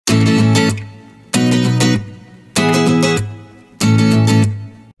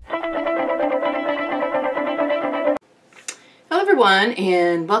everyone,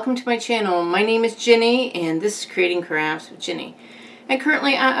 and welcome to my channel. My name is Jenny, and this is Creating Crafts with Jenny. And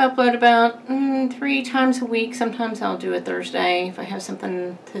currently I upload about 3 times a week. Sometimes I'll do a Thursday if I have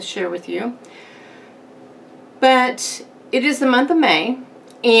something to share with you. But it is the month of May,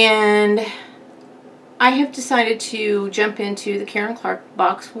 and I have decided to jump into the Karen Clark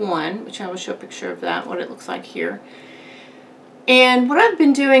Box 1, which I will show a picture of that, what it looks like here. And what I've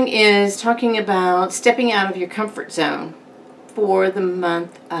been doing is talking about stepping out of your comfort zone for the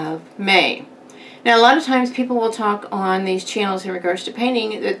month of May. Now, a lot of times people will talk on these channels in regards to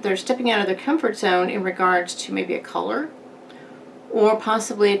painting that they're stepping out of their comfort zone in regards to maybe a color or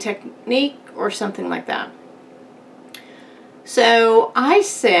possibly a technique or something like that. So I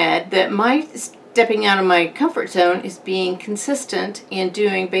said that my stepping out of my comfort zone is being consistent and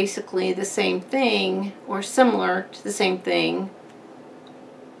doing basically the same thing or similar to the same thing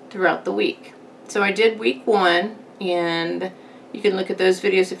throughout the week. So I did week 1, and you can look at those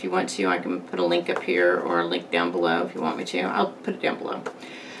videos if you want to. I can put a link up here or a link down below if you want me to. I'll put it down below.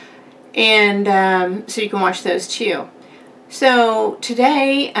 And so you can watch those too. So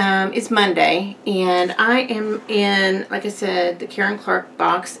today is Monday, and I am in, like I said, the Karen Clark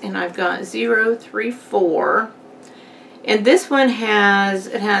box, and I've got 034. And this one has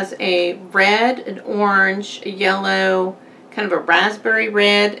a red, an orange, a yellow, kind of a raspberry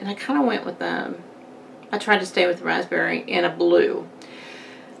red, and I kind of went with I tried to stay with the raspberry, and a blue.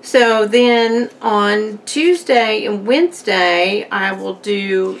 So then on Tuesday and Wednesday, I will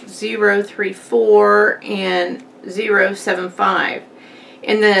do 034 and 075.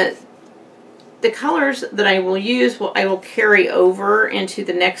 And the colors that I will use, I will carry over into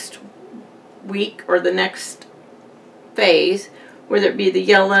the next week or the next phase, whether it be the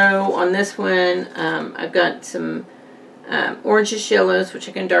yellow on this one. I've got some orangish yellows, which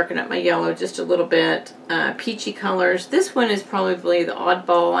I can darken up my yellow just a little bit. Peachy colors. This one is probably the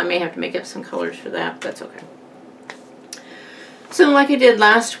oddball. I may have to make up some colors for that, but that's okay. So like I did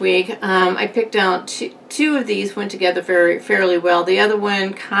last week, I picked out two of these went together fairly well. The other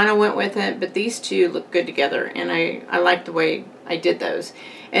one kind of went with it, but these two look good together, and I like the way I did those.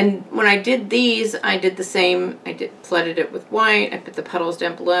 And when I did these, I did the same. I flooded it with white. I put the petals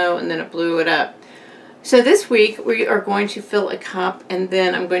down below, and then I blew it up. So this week we are going to fill a cup, and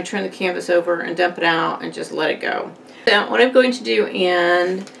then I'm going to turn the canvas over and dump it out and just let it go. So what I'm going to do,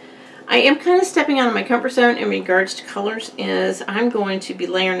 and I am kind of stepping out of my comfort zone in regards to colors, is I'm going to be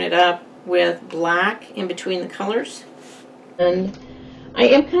layering it up with black in between the colors. And I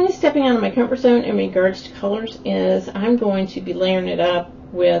am kind of stepping out of my comfort zone in regards to colors, is I'm going to be layering it up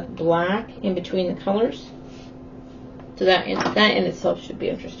with black in between the colors. So that in itself should be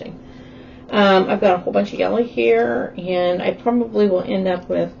interesting. I've got a whole bunch of yellow here, and I probably will end up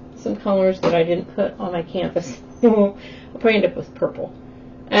with some colors that I didn't put on my canvas. I'll probably end up with purple.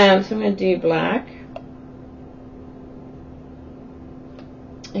 So I'm going to do black,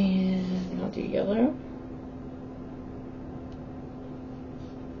 and I'll do yellow,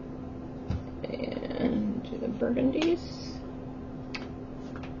 and do the burgundies.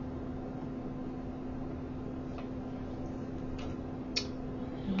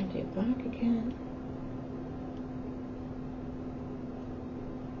 I'll do black again.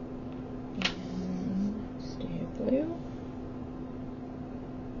 And stay blue.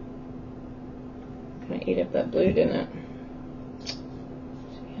 Kind of ate up that blue, didn't it? So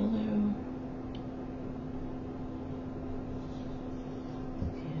yellow.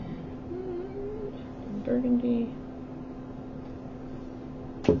 And burgundy.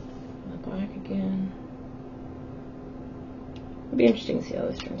 And black again. It'll be interesting to see how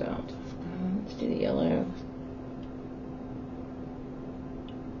this turns out. Let's do the yellow.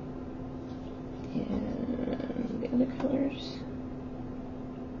 And the other colors.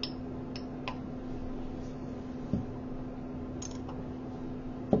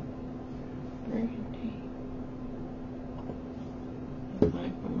 Burgundy.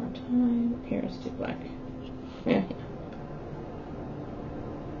 Black one more time. Here, let's do black. Yeah.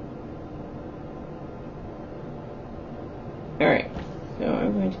 Alright, so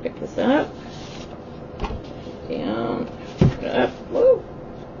I'm going to pick this up, down, put it up, woo,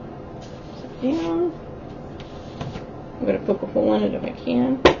 down. I'm going to poke a hole in it if I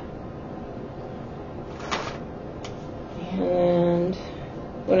can. And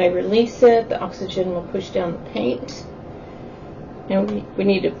when I release it, the oxygen will push down the paint. And we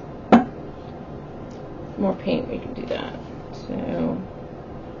need more paint, we can do that. So,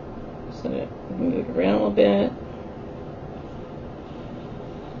 let it move around a little bit.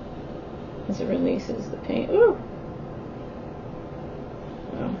 As it releases the paint. Ooh!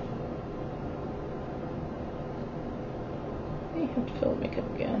 Wow. fill my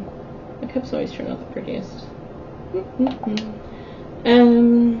cup again. My cups always turn out the prettiest.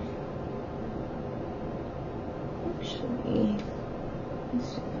 Actually,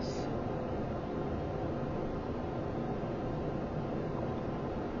 let's do this.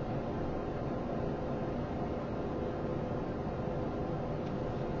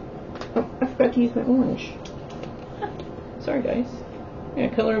 Oh, I forgot to use my orange. Sorry, guys. I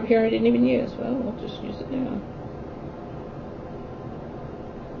got a color over here I didn't even use. Well, I'll just use it now.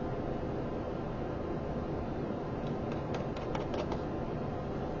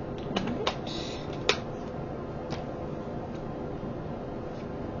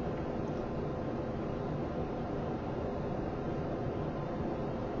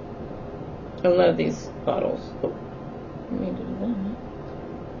 I love these bottles. Oh, let me do that.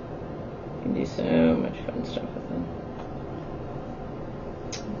 You can do so much fun stuff with them.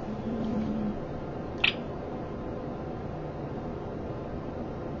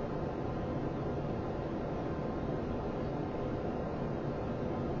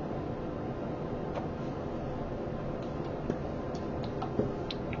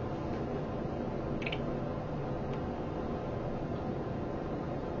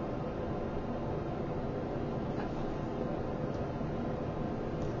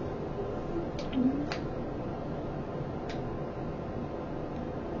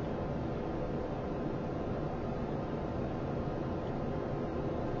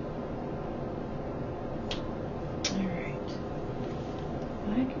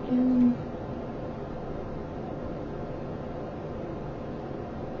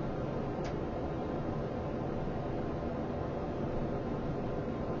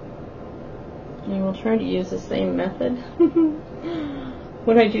 And we'll try to use the same method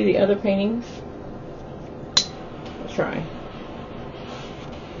when I do the other paintings. I'll try.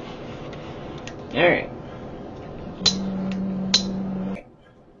 Alright.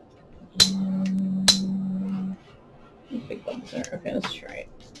 Big bumps there. Okay, let's try it.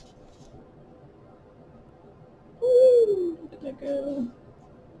 Woo! Look at that go.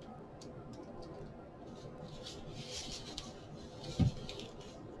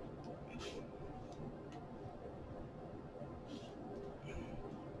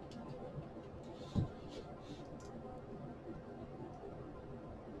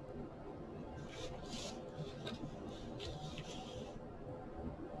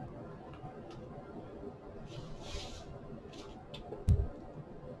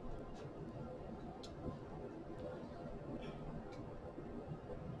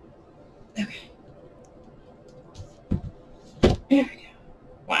 Okay. There we go.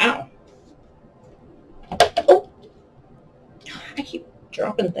 Wow. Oh! I keep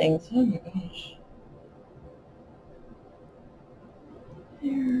dropping things. Oh my gosh.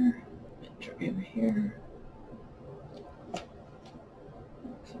 There. Try over here.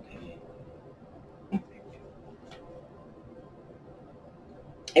 Looks okay.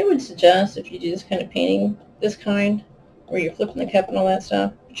 I would suggest if you do this kind of painting, this kind, where you're flipping the cup and all that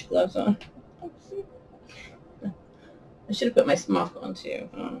stuff, put your gloves on. I should have put my smock on too.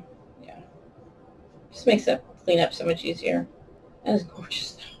 Yeah. Just makes that cleanup so much easier. That is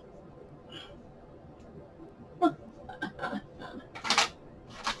gorgeous though.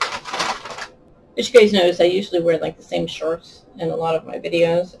 As you guys notice, I usually wear like the same shorts in a lot of my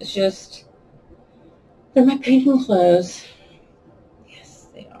videos. It's just, they're my painting clothes. Yes,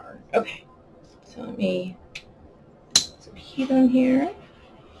 they are. Okay. So let me put some heat on here.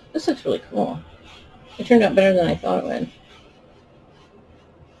 This looks really cool. It turned out better than I thought it would.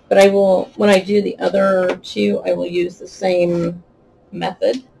 But I will, when I do the other two, I will use the same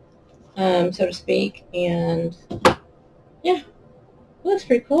method, so to speak. And yeah, it looks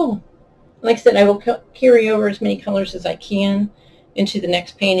pretty cool. Like I said, I will carry over as many colors as I can into the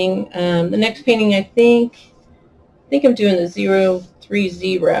next painting. The next painting, I think I'm doing the 030.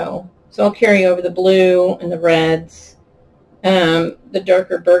 So I'll carry over the blue and the reds, the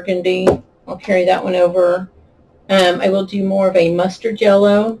darker burgundy. I'll carry that one over. I will do more of a mustard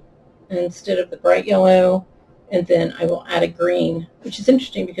yellow instead of the bright yellow, and then I will add a green, which is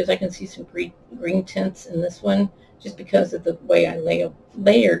interesting because I can see some green tints in this one just because of the way I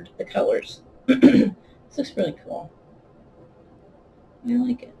layered the colors. This looks really cool. I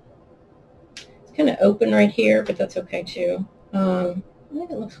like it. It's kind of open right here, but that's okay too. I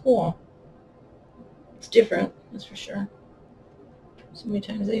think it looks cool. It's different, that's for sure. So many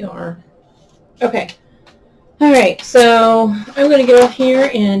times they are. Okay. All right, so I'm going to get off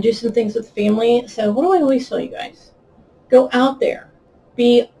here and do some things with the family. So what do I always tell you guys? Go out there.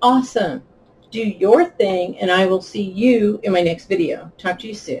 Be awesome. Do your thing, and I will see you in my next video. Talk to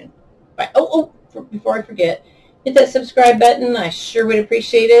you soon. Bye. Before I forget, Hit that subscribe button. I sure would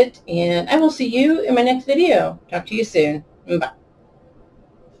appreciate it. And I will see you in my next video. Talk to you soon. Bye.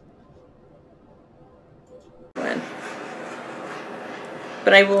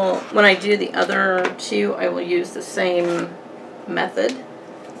 But I will, when I do the other two, I will use the same method,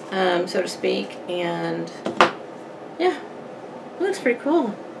 so to speak. And yeah, it looks pretty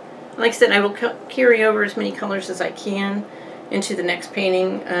cool. Like I said, I will carry over as many colors as I can into the next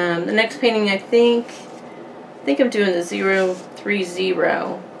painting. The next painting, I think I'm doing the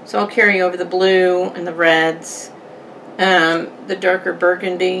 030. So I'll carry over the blue and the reds, the darker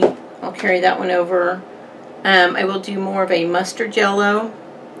burgundy. I'll carry that one over. I will do more of a mustard yellow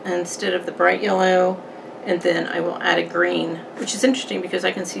instead of the bright yellow, and then I will add a green, which is interesting because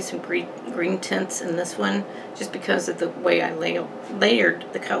I can see some green tints in this one just because of the way I layered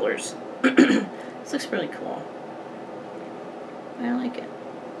the colors. This looks really cool. I like it.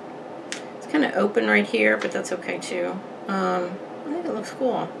 It's kind of open right here, but that's okay too. I think it looks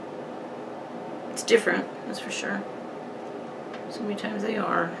cool. It's different, that's for sure. So many times they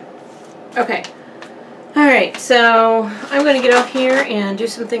are. Okay. Alright, so I'm going to get off here and do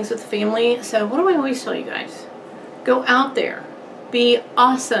some things with the family. So what do I always tell you guys? Go out there. Be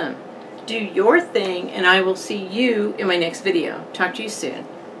awesome. Do your thing, and I will see you in my next video. Talk to you soon.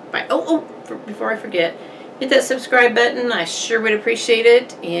 Bye. Before I forget, hit that subscribe button. I sure would appreciate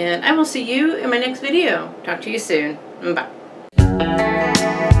it. And I will see you in my next video. Talk to you soon. Bye.